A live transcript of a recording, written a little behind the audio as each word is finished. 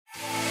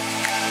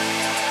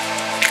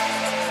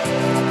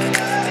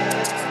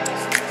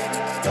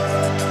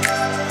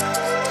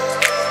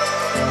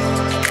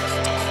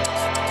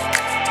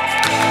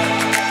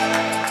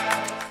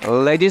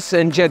Ladies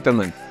and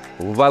gentlemen,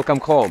 welcome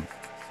home.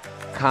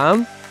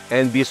 Come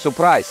and be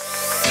surprised.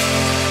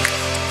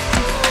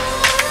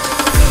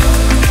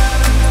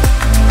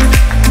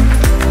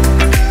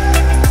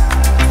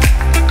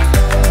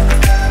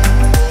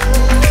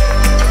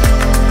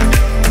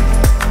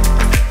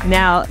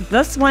 Now,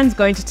 this one's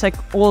going to tick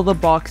all the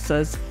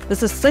boxes.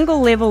 This is single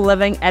level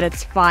living at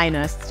its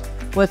finest,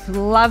 with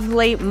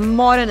lovely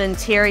modern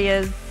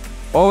interiors,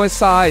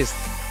 Oversized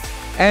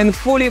and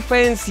fully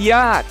fenced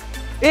yard.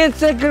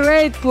 It's a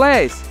great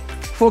place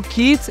for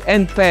kids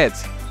and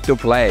pets to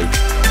play.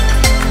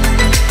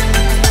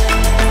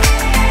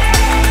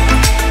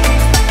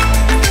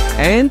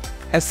 And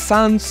a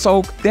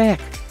sun-soaked deck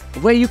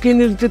where you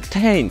can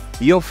entertain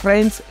your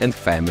friends and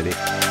family.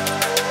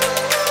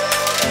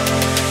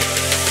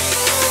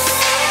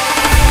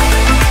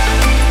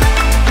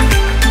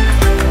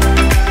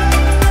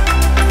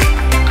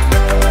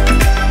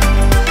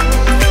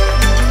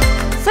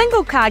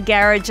 single car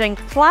garaging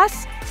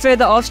plus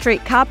further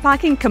off-street car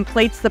parking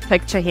completes the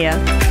picture here.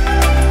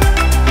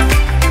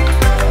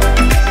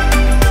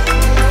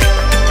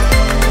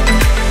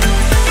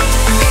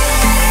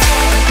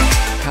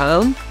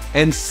 Come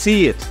and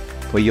see it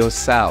for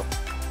yourself.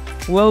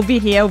 We'll be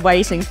here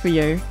waiting for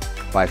you.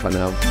 Bye for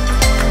now.